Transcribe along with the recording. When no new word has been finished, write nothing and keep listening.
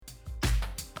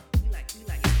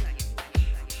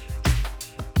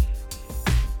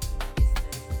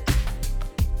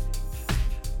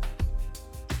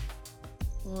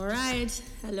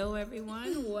Hello,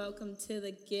 everyone. Welcome to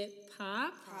the Get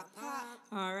Pop. Pop.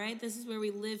 All right, this is where we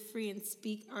live free and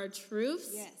speak our truths.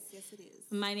 Yes, it is.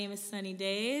 My name is Sunny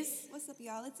Days. What's up,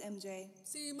 y'all? It's MJ.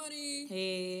 See money.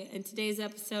 Hey, and today's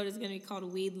episode is going to be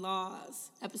called Weed Laws.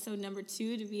 Episode number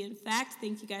 2, to be in fact.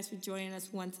 Thank you guys for joining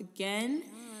us once again.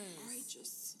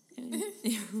 Righteous.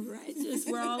 Righteous.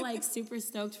 We're all like super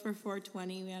stoked for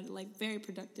 420. We had a very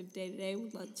productive day today.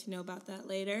 We'd let you know about that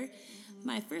later.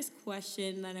 My first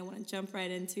question that I want to jump right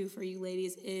into for you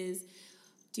ladies is,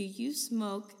 do you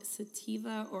smoke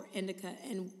sativa or indica?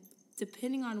 And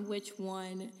depending on which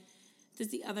one, does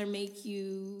the other make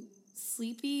you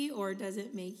sleepy or does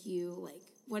it make you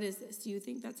what is this? Do you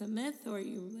think that's a myth or are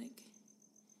you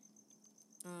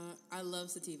I love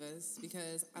sativas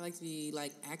because I like to be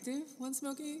active when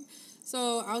smoking.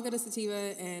 So I'll get a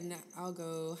sativa and I'll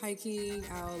go hiking.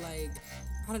 I'll I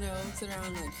don't know, sit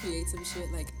around and create some shit.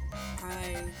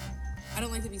 I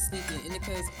don't like to be sleepy.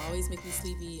 Indicas always make me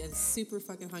sleepy and super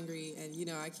fucking hungry, and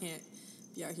I can't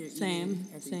be out here eating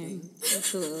everything. Same.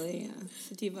 Absolutely, yeah.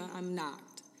 Sativa, I'm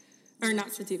knocked. Or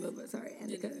not sativa, but sorry,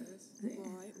 indica. Yeah.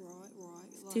 Right.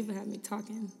 Sativa had me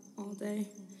talking all day.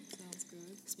 Sounds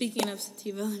good. Speaking of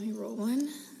sativa, let me roll one.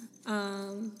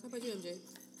 How about you, MJ?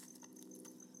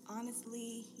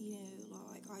 Honestly,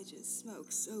 I just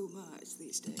smoke so much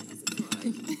these days.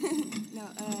 No,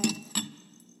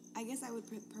 I guess I would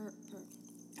prefer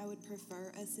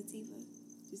a sativa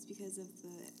just because of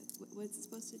what's it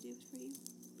supposed to do for you?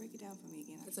 Break it down for me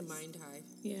again. It's a mind high.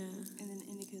 Yeah. And then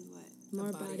indica is what?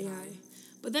 More body high.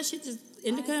 But that shit just,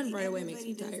 indica Honestly, right away makes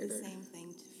me tired. Everybody does the same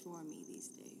thing for me these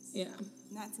days. Yeah.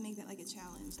 Not to make that a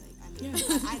challenge. Yeah.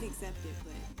 I'd accept it,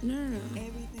 but No.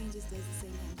 everything just does the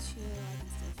same. I'm chill. I can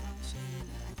still function.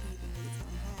 I can't even really tell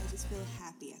I'm high. I just feel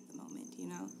happy at the moment,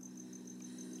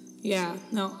 Yeah.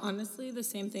 No, honestly, the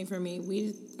same thing for me.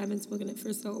 Weed, I've been smoking it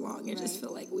for so long. I just Right.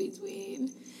 feel like weed's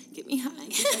weed. Get me high.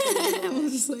 I'm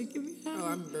just get me high. Oh,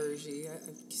 I'm bougie.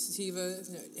 Sativa,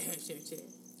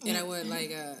 and I want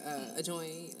a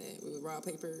joint with raw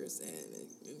papers and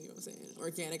you know what I'm saying,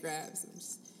 organic wraps. And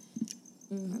just,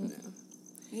 I don't know.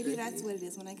 Maybe that's what it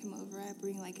is. When I come over, I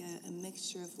bring a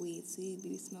mixture of weed, so you'd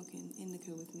be smoking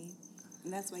indica with me,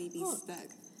 and that's why you'd be stuck.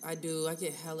 I do. I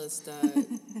get hella stuck.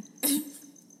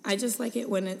 I just like it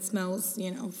when it smells,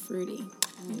 fruity.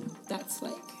 That's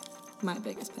my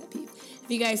biggest pet peeve. If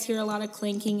you guys hear a lot of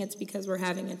clinking, it's because we're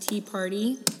having a tea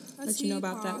party. Let you know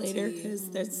about that later because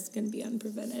that's going to be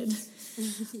unprevented.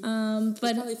 We'll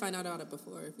probably find out about it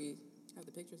before if we have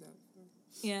the pictures out.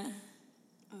 Yeah.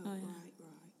 Oh, yeah. Right.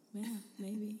 Yeah,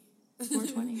 maybe.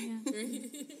 420,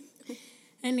 yeah.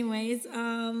 Anyways,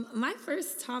 my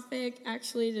first topic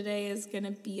actually today is going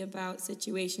to be about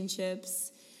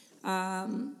situationships.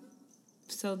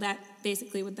 So that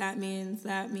basically what that means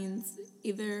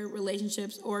either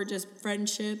relationships or just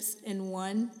friendships in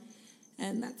one.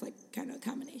 And that's kind of a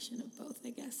combination of both, I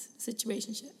guess.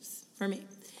 Situationships for me.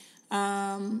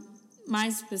 My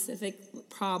specific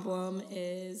problem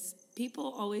is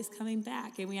people always coming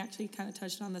back. And we actually kind of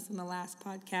touched on this in the last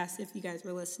podcast if you guys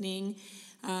were listening.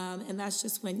 And that's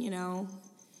just when,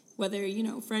 whether,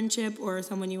 friendship or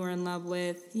someone you were in love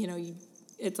with,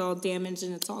 it's all damaged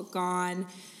and it's all gone.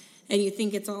 And you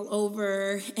think it's all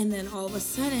over. And then all of a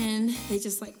sudden, they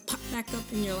just pop back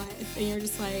up in your life. And you're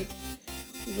just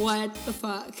what the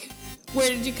fuck? Where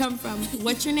did you come from?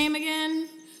 What's your name again?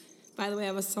 By the way, I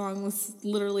have a song that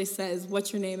literally says,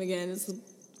 what's your name again? It's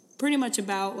pretty much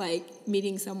about,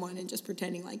 meeting someone and just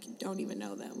pretending you don't even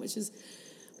know them, which is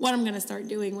what I'm going to start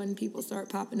doing when people start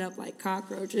popping up like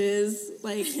cockroaches.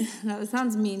 Now, it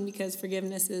sounds mean because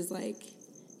forgiveness is,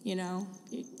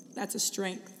 that's a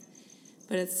strength.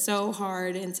 But it's so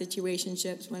hard in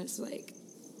situationships when it's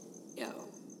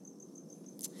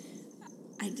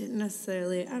I don't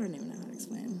even know how to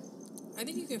explain. I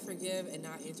think you can forgive and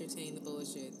not entertain the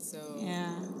bullshit. So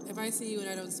yeah. If I see you and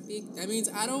I don't speak, that means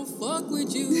I don't fuck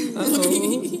with you. Uh-oh.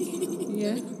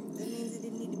 Yeah. That means it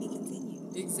didn't need to be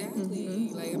continued. Exactly.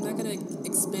 Mm-hmm. I'm not gonna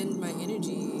expend my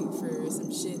energy for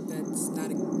some shit that's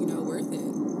not worth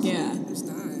it. Yeah. It's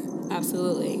not.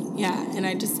 Absolutely. Yeah. And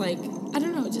I just I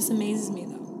don't know, it just amazes me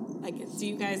though. Do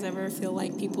you guys ever feel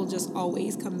like people just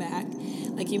always come back?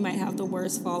 You might have the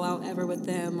worst fallout ever with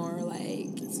them or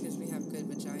It's because we have good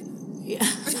vagina. Yeah.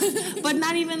 But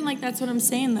not even that's what I'm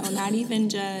saying though. Not even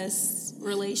just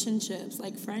relationships,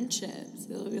 friendships.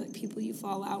 It'll be people you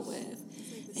fall out with.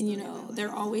 And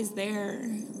they're always there.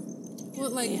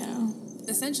 Well,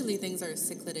 essentially things are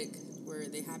cyclic where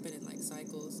they happen in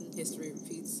cycles and history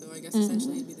repeats. So I guess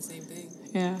essentially it'd be the same thing.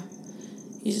 Yeah.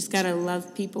 You just gotta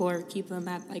love people or keep them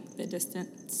at the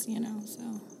distance,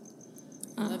 so.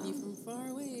 I love you from far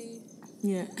away.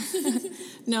 Yeah.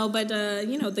 No, but,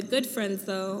 the good friends,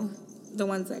 though, the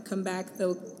ones that come back,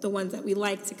 the ones that we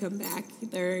like to come back,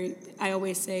 I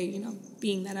always say,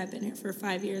 being that I've been here for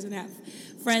 5 years and have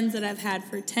friends that I've had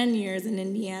for 10 years in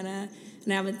Indiana,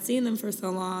 and I haven't seen them for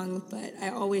so long, but I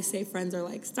always say friends are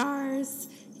like stars.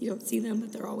 You don't see them,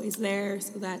 but they're always there,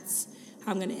 so that's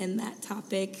how I'm going to end that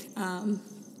topic.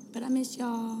 But I miss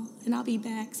y'all, and I'll be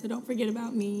back, so don't forget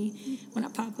about me when I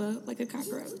pop up like a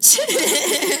cockroach.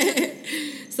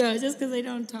 So just because I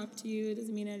don't talk to you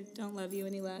doesn't mean I don't love you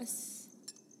any less.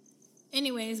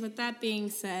 Anyways, with that being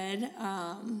said,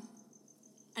 I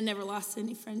never lost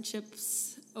any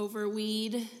friendships over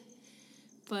weed,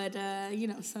 but,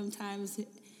 sometimes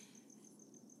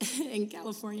in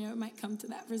California it might come to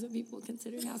that for some people,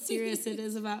 considering how serious it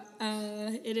is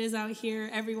out here.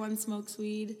 Everyone smokes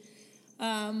weed.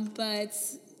 But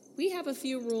we have a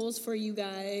few rules for you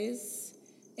guys,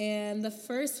 and the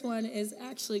first one is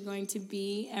actually going to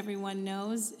be, everyone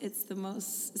knows, it's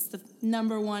the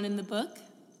number one in the book.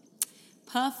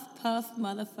 Puff, puff,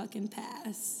 motherfucking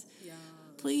pass. Yeah.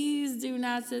 Please do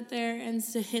not sit there and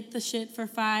hit the shit for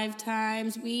 5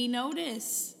 times. We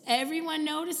notice. Everyone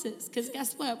notices, because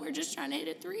guess what? We're just trying to hit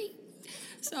it 3.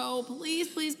 So please,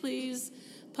 please, please,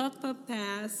 puff, puff,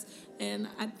 pass. And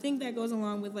I think that goes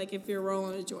along with, if you're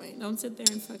rolling a joint. Don't sit there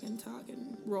and fucking talk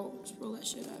and roll. Just roll that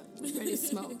shit up. Get ready to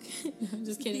smoke. No, I'm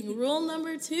just kidding. Rule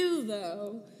number 2,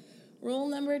 though. Rule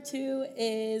number 2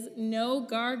 is no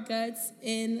gar guts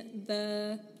in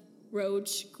the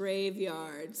roach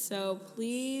graveyard. So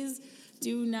please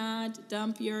do not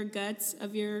dump your guts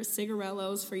of your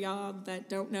cigarillos, for y'all that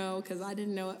don't know, because I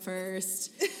didn't know at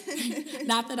first.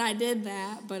 Not that I did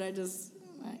that, but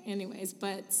anyways,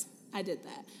 but I did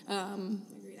that.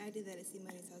 Agreed. I did that at C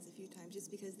Money's house a few times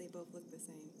just because they both look the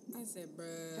same. I said,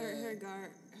 bruh.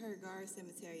 Her gar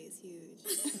cemetery is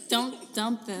huge. Don't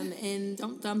dump them in.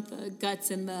 Don't dump the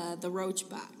guts in the roach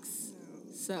box.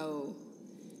 No. So,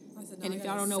 and if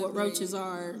y'all don't know what roaches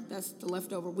are, that's the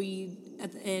leftover weed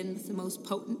at the end. It's the most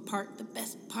potent part, the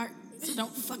best part. So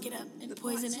don't fuck it up and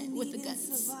poison it with the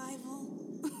guts. Survival.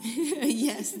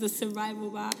 Yes, the survival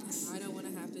box. I don't want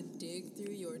to have to dig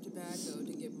through your tobacco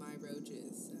to get my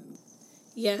roaches. So.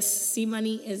 Yes,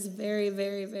 C-Money is very,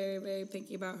 very, very, very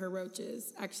picky about her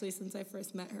roaches. Actually, since I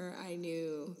first met her, I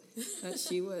knew that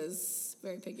she was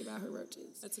very picky about her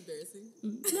roaches. That's embarrassing.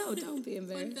 No, don't be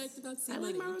embarrassed. Fun fact about I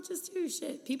like my roaches too.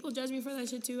 Shit, people judge me for that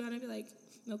shit too, and I'd be like,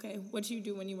 okay, what do you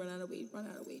do when you run out of weed? Run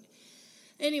out of weed.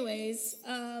 Anyways,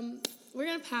 we're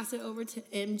gonna pass it over to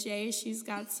MJ. She's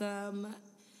got some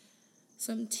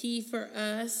tea for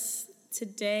us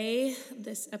today,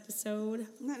 this episode.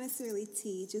 Not necessarily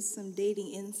tea, just some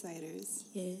dating insiders.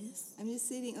 Yes. I'm just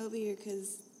sitting over here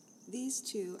because these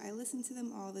two, I listen to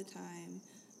them all the time.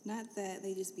 Not that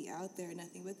they just be out there or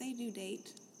nothing, but they do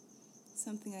date.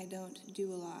 Something I don't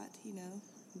do a lot,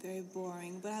 very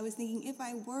boring. But I was thinking, if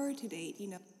I were to date,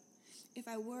 if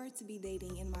I were to be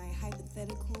dating in my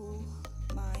hypothetical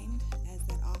mind, as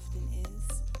that often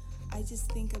is, I just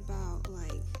think about,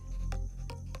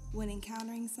 when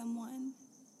encountering someone,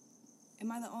 am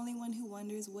I the only one who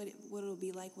wonders what it'll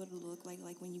be like, what it'll look like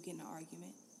when you get in an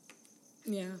argument?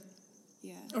 Yeah.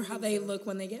 Yeah. Or how they look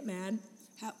when they get mad.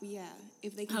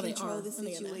 If they can control the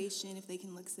situation, if they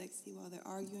can look sexy while they're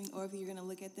arguing, or if you're going to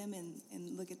look at them and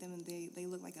they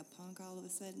look like a punk all of a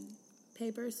sudden.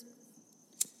 Papers.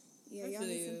 Yeah, y'all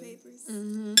need some papers.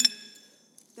 Mm-hmm.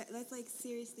 That's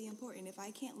seriously important. If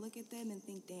I can't look at them and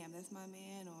think, damn, that's my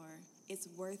man, or it's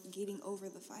worth getting over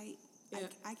the fight,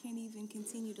 I can't even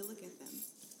continue to look at them.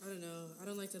 I don't know. I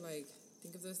don't like to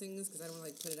think of those things because I don't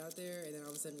want to put it out there and then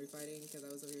all of a sudden we're fighting because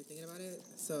I was over here thinking about it.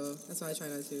 So that's why I try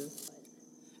not to.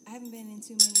 I haven't been in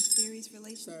too many serious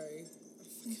relationships. Sorry.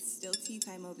 It's still tea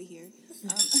time over here.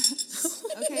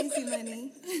 Okay,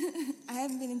 C-Money. I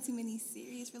haven't been in too many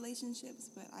serious relationships,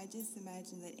 but I just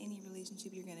imagine that any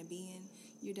relationship you're going to be in,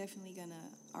 you're definitely going to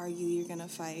argue, you're going to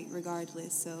fight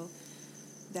regardless. So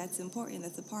that's important.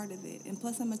 That's a part of it. And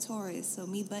plus, I'm a Taurus, so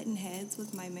me butting heads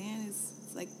with my man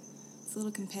it's a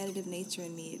little competitive nature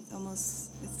in me. It's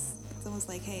almost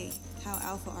like, hey, how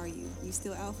alpha are you? You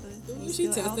still alpha? Ooh, she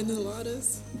testing the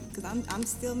waters. Because I'm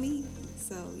still me.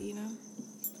 So,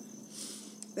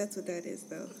 that's what that is,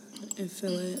 though. I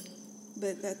feel it.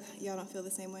 But that y'all don't feel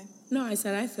the same way? No, I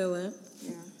said I feel it.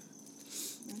 Yeah.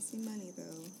 I see money,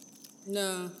 though.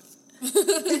 No.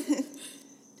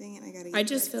 Dang it, I gotta get I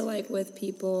just feel like with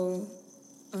people,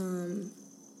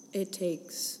 it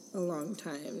takes a long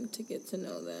time to get to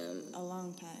know them. A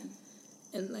long time.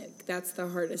 And, like, that's the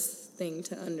hardest thing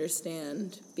to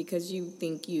understand because you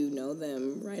think you know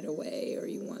them right away or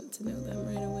you want to know them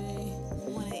right away.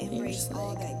 You want to you're embrace just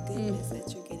all like, that goodness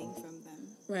that you're getting from them.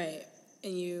 Right.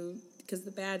 And because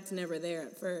the bad's never there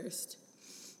at first.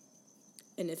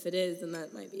 And if it is, then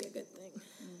that might be a good thing.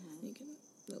 Mm-hmm. You can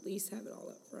at least have it all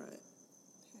up front.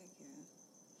 Heck yeah.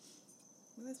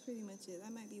 Well, that's pretty much it.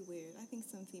 That might be weird. I think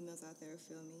some females out there will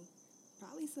feel me.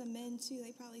 Probably some men, too.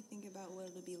 They probably think about what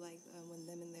it'll be like when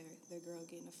them and their girl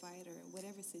get in a fight or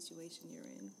whatever situation you're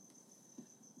in.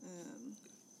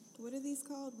 What are these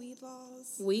called? Weed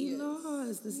laws? Weed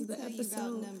laws. This is the Let me episode. tell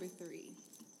you about number 3.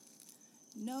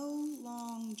 No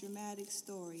long, dramatic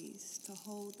stories to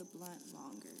hold the blunt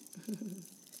longer.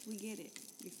 We get it.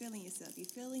 You're feeling yourself.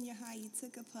 You're feeling your high. You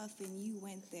took a puff and you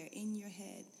went there in your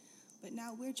head. But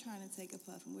now we're trying to take a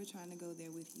puff and we're trying to go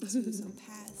there with you too. So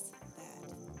pass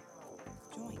that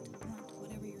joint, blunt,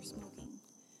 whatever you're smoking.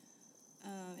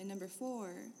 And number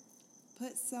 4,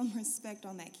 put some respect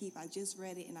on that keep. I just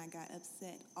read it and I got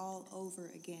upset all over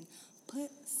again.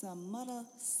 Put some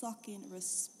mother-sucking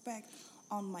respect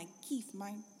on my keef,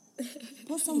 man.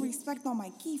 Put some respect on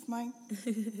my keef, man.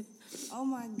 Oh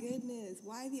my goodness.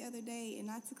 Why the other day? And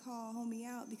not to call homie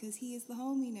out because he is the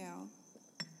homie now.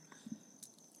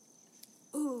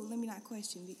 Ooh, let me not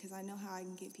question because I know how I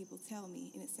can get people tell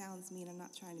me and it sounds mean. I'm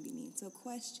not trying to be mean. So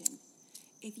question.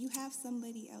 If you have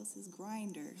somebody else's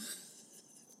grinder,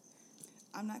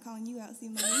 I'm not calling you out,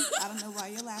 C-Money. I don't know why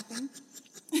you're laughing.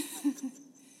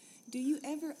 Do you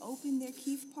ever open their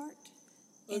keef part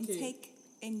and take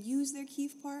and use their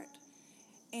keef part?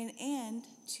 And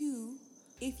 2,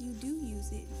 if you do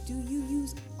use it, do you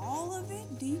use all of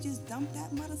it? Do you just dump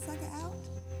that mother sucker out?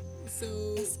 So,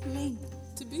 explain.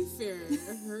 To be fair,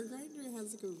 her grinder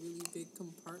has like a really big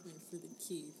compartment for the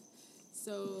keef.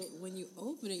 So when you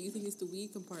open it, you think it's the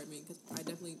weed compartment because I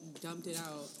definitely dumped it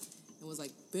out and was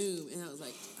like, boom. And I was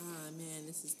like, man,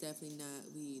 this is definitely not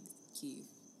weed keef.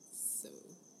 So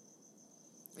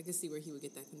I could see where he would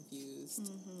get that confused.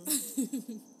 Mm-hmm.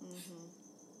 Mm-hmm.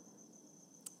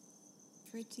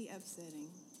 Pretty upsetting.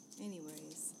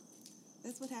 Anyways,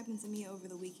 that's what happened to me over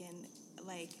the weekend.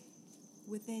 Like,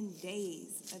 within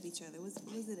days of each other. Was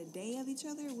it a day of each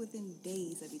other or within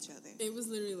days of each other? It was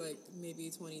literally like maybe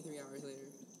 23 hours later.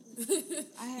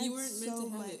 I had you weren't so meant to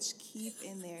have much it. keef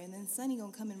in there. And then Sonny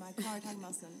gonna come in my car talking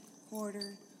about some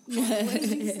hoarder. What did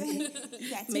you say? You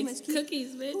got too Make much keef.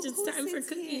 cookies, bitch. It's time for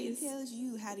sits here and cookies. tells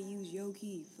you how to use your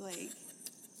keef. Like,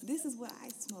 this is what I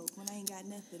smoke when I ain't got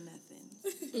nothing.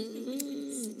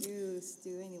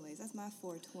 Stew. Anyways, that's my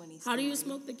 420 story. How do you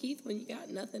smoke the keef when you got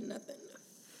nothing?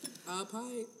 Pipe.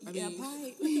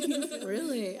 Pipe.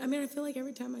 Really? I mean, I feel like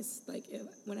every time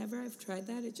whenever I've tried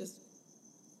that, it's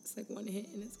like one hit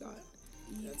and it's gone.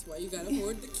 That's why you gotta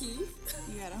hoard the keef.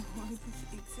 You gotta hoard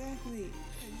the exactly.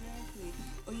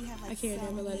 Or you have like I can't some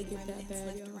ever let it weed get that remnants bad,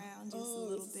 left y'all. around just a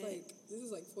little bit. This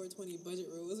is like 420 budget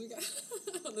rules we got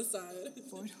on the side.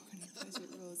 420 budget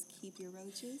rules. Keep your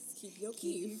roaches. Keep your Keep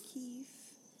keef. your keef.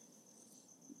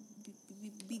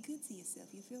 Be good to yourself.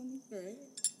 You feel me? Right.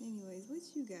 Anyways, what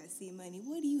you got, C-Money?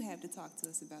 What do you have to talk to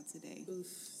us about today? Oof.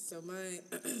 So my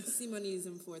C-Money is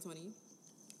in 420.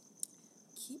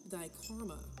 Keep thy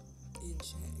karma in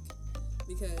check.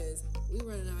 Because we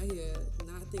running out here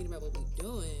not thinking about what we're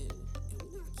doing, and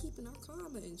we're not keeping our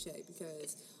karma in check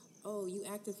because, you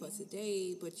acted for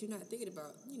today, but you're not thinking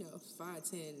about, 5,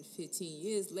 10, 15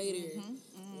 years later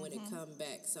when it come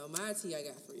back. So my tea I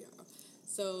got for y'all.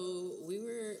 So we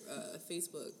were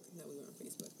Facebook. No, we weren't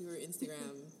Facebook. We were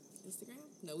Instagram. Instagram?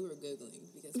 No, we were Googling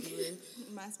because we were...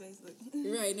 MySpace.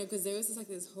 Right, no, because there was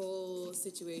this whole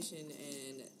situation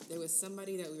and there was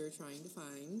somebody that we were trying to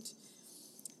find.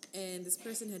 And this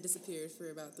person had disappeared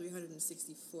for about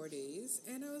 364 days.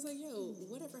 And I was like, yo,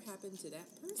 whatever happened to that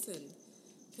person?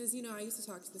 Because, I used to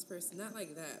talk to this person, not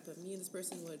like that, but me and this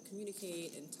person would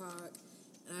communicate and talk.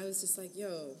 And I was just like,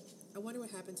 yo, I wonder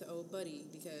what happened to old buddy.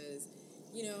 Because,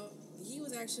 he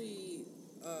was actually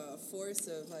a force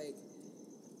of,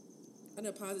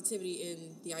 positivity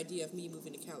in the idea of me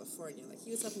moving to California. Like,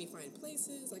 he was helping me find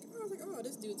places. Like, I was like, oh,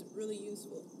 this dude's really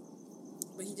useful.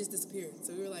 But he just disappeared.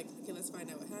 So we were like, okay, let's find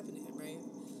out what happened to him, right?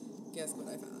 Guess what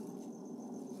I found?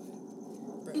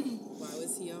 Bro, why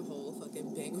was he a whole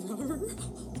fucking bank robber?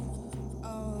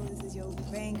 Oh, this is your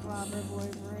bank robber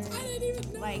boyfriend. I didn't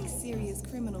even know. Like, serious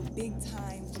criminal, big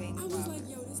time bank robber. I was like,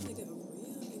 yo, this nigga a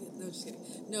real nigga. No, just kidding.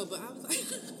 No, but I was like...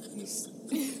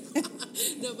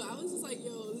 No, but I was just like,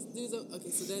 yo, this dude's...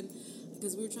 Okay, so then...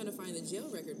 Because we were trying to find the jail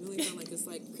record. We only found, this,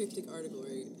 cryptic article,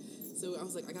 right? So I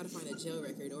was like, I gotta find a jail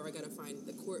record, or I gotta find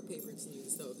the court papers to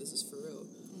know if this is for real.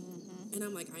 And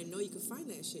I'm like, I know you can find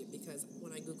that shit because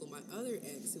when I Google my other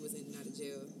ex who was in and out of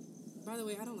jail, by the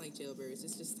way, I don't like jailbirds.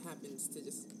 It just happens to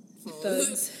just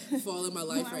fall in my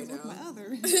life Well, I right was with now. my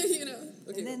other. You know?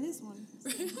 Okay. And then this one.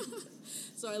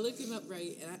 So I looked him up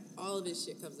right, and all of his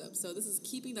shit comes up. So this is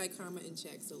keeping thy karma in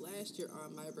check. So last year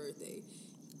on my birthday,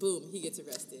 boom, he gets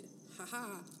arrested.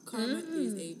 Haha, karma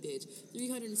is a bitch.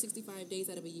 365 days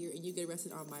out of a year, and you get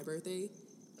arrested on my birthday.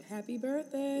 Happy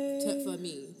birthday. For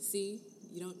me, see,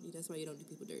 you don't. That's why you don't do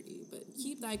people dirty. But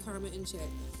keep thy karma in check.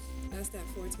 That's that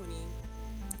 420.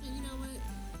 And you know what?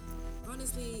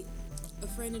 Honestly, a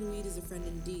friend in weed is a friend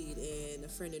indeed, and a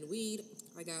friend in weed.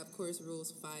 I got, of course,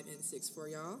 rules 5 and 6 for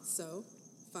y'all. So,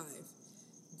 5,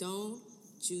 don't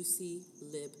juicy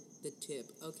lip the tip.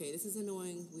 Okay, this is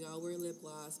annoying. We all wear lip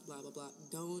gloss, blah, blah, blah.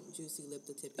 Don't juicy lip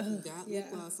the tip. If you got lip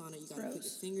gloss on it, you got to put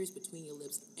your fingers between your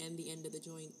lips and the end of the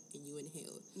joint, and you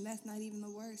inhale. And that's not even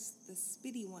the worst. The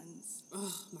spitty ones.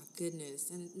 Oh, my goodness.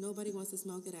 And nobody wants to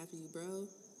smoke it after you, bro.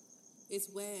 It's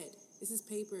wet. This is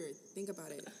paper. Think about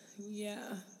it. Yeah.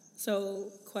 So,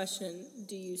 question,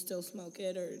 do you still smoke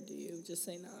it, or do you just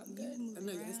say, nah, I'm good? I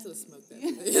know you still smoke that.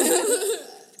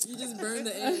 You just burn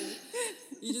the end.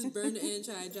 You just burn the end,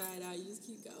 try to dry it out. You just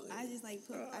keep going. I just like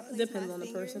I place depends my on the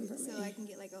fingers person for me. so I can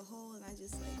get like a hole, and I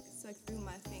just like suck through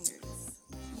my fingers.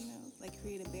 You know, like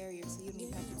create a barrier so you don't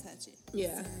even have to touch it.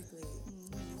 Yeah. Exactly.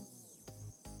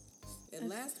 And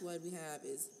last one we have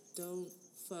is don't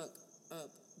fuck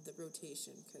up the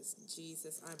rotation, because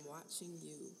Jesus, I'm watching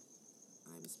you.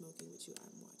 I'm smoking with you.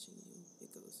 I'm watching you. It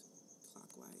goes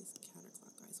clockwise,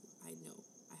 counterclockwise. I know.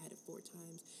 I had it 4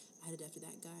 times. I had it after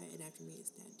that guy, and after me, it's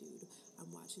that dude.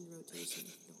 I'm watching the rotation.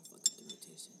 Don't fuck up the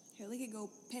rotation. Hell, it could go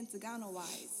pentagonal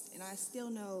wise, and I still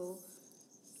know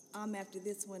I'm after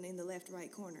this one in the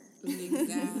left-right corner.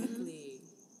 Exactly.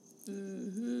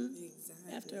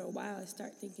 Exactly. After a while, I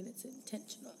start thinking it's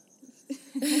intentional.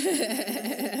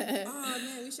 Oh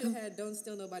man, we should have had "Don't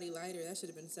Steal Nobody" lighter. That should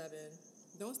have been 7.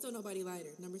 Don't Steal Nobody lighter.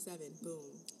 Number 7. Boom.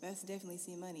 That's definitely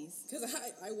C Money's. Because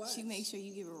I watch. She makes sure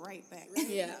you give it right back. Right?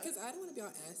 Yeah. Because I don't want to be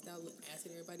all assed out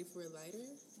asking everybody for a lighter.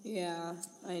 Yeah,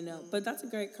 I know. But that's a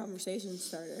great conversation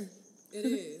starter. It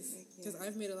is. Because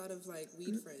I've made a lot of like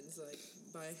weed friends like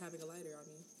by having a lighter on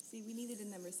me. See, we needed a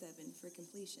number 7 for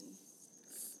completion.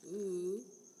 Ooh.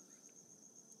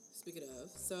 Speaking of,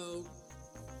 so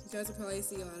you guys will probably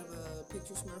see a lot of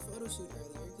picture smart photo shoot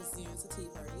earlier because it's a tea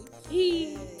party.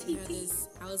 We had this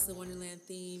Alice in Wonderland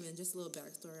theme and just a little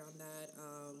backstory on that.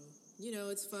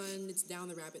 It's fun. It's down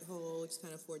the rabbit hole. It's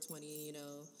kind of 420.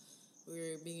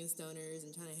 We're being stoners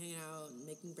and trying to hang out and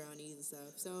making brownies and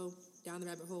stuff. So down the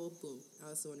rabbit hole, boom,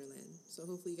 Alice in Wonderland. So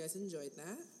hopefully you guys enjoyed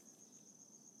that.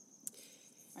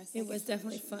 It was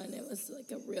definitely fun. It was like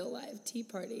a real live tea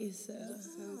party. So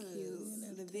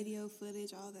Cute. The video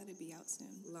footage, all that'll be out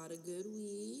soon. A lot of good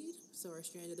weed. So our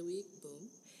strand of the week, boom.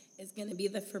 it's gonna be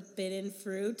the forbidden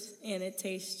fruit, and it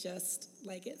tastes just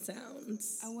like it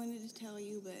sounds. I wanted to tell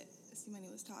you, but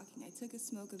Simone was talking. I took a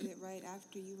smoke of it right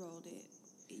after you rolled it.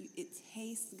 It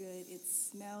tastes good. It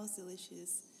smells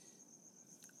delicious.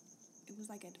 It was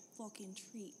like a fucking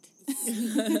treat.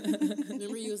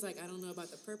 Remember you was like, I don't know about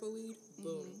the purple weed?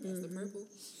 Boom, that's the purple.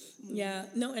 Yeah,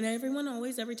 no, and everyone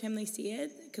always, every time they see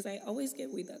it, because I always get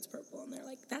weed that's purple, and they're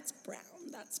like, that's brown.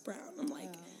 I'm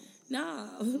like, nah,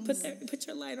 put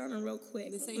your light on it real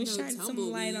quick. This Let ain't me no shine some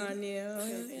tumbleweed. light on you.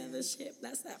 Yeah, this shit,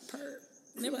 that's that perp.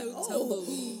 And they're like, No oh,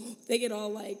 tumbleweed. they get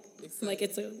all like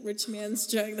it's a rich man's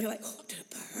drug. They're like, oh, the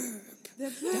perp. The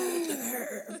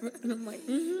perp. And I'm like,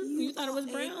 you thought it was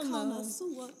brown, though.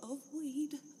 Connoisseur of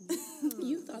weed.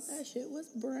 You thought that shit was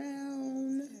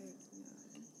brown.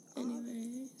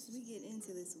 Anyways. We get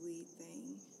into this weed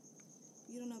thing.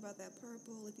 If you don't know about that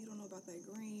purple, if you don't know about that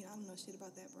green, I don't know shit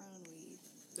about that brown weed.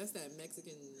 That's that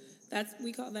Mexican.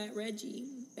 We call that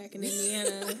Reggie back in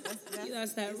Indiana.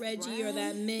 That's that Reggie or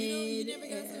that mid. You never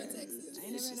got some in Texas. I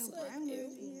ain't never had no brown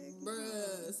weed.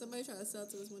 Bruh, somebody tried to sell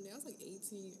to us one day. I was like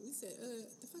 18. We said,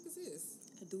 the fuck is this?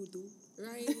 A doo-doo.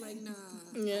 Right? Like, nah.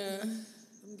 Yeah.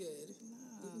 I'm good.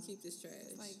 You can keep this trash.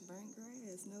 It's like burnt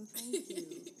grass. No thank you.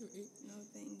 No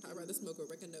thank you. I'd rather smoke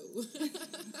oregano.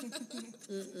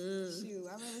 Shoot,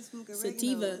 I'd rather smoke a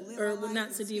Sativa, or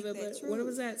not sativa, but what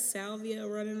was that? Salvia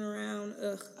running around.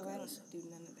 Ugh. Oh, I don't do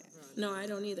none of that. No, I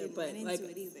don't either. Didn't But run into like,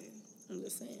 it either. I'm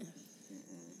just saying.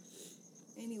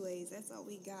 Anyways, that's all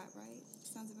we got, right?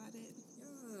 Sounds about it.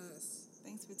 Yes.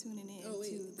 Thanks for tuning in Oh,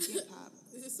 wait. to the Get Pop.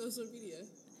 This is social media.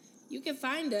 You can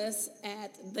find us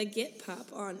at The Get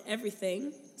Pop on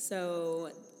everything.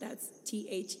 So that's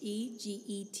TheGetPopp.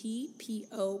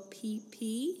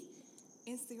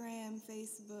 Instagram,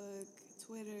 Facebook,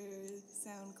 Twitter,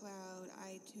 SoundCloud,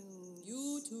 iTunes,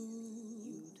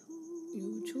 YouTube.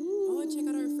 YouTube. Oh, check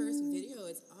out our first video.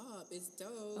 It's up. It's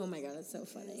dope. Oh my god, it's so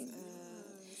funny. It's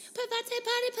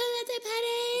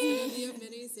Party. gonna be a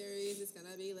mini series. It's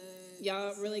gonna be lit.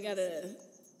 Y'all really gotta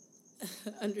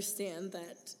understand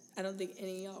that I don't think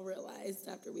any of y'all realized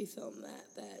after we filmed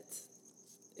that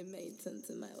it made sense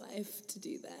in my life to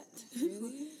do that.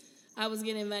 Really? I was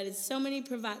getting invited to so many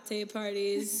private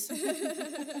parties.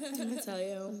 Let me tell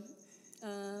you.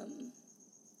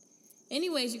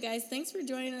 Anyways, you guys, thanks for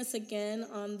joining us again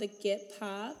on the Get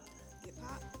Pop. Get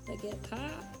Pop. The Get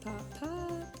Pop,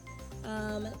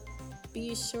 Pop.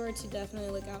 Be sure to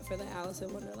definitely look out for the Alice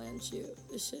in Wonderland shoot.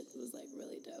 This shit was like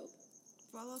really dope.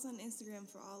 Follow us on Instagram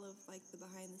for all of like the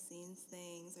behind the scenes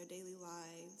things, our daily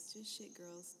lives, just shit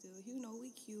girls do. You know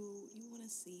we cute. You want to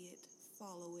see it,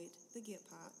 follow it. The Get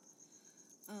Pop.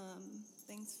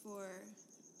 Thanks for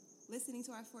listening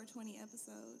to our 420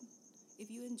 episode.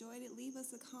 If you enjoyed it, leave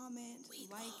us a comment,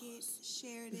 it,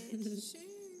 shared it. Share.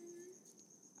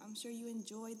 I'm sure you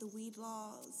enjoyed the weed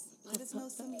laws. Let us know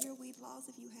some of your weed laws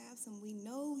if you have some. We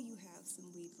know you have some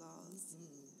weed laws.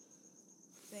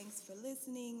 Thanks for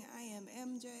listening. I am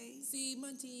MJ. See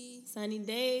Monty. Sunny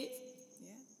Days. Yeah.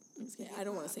 I'm just kidding. I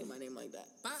don't want to say my name like that.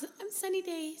 Bye. I'm Sunny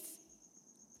Days.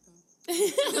 I'm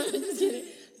just kidding.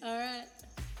 All right.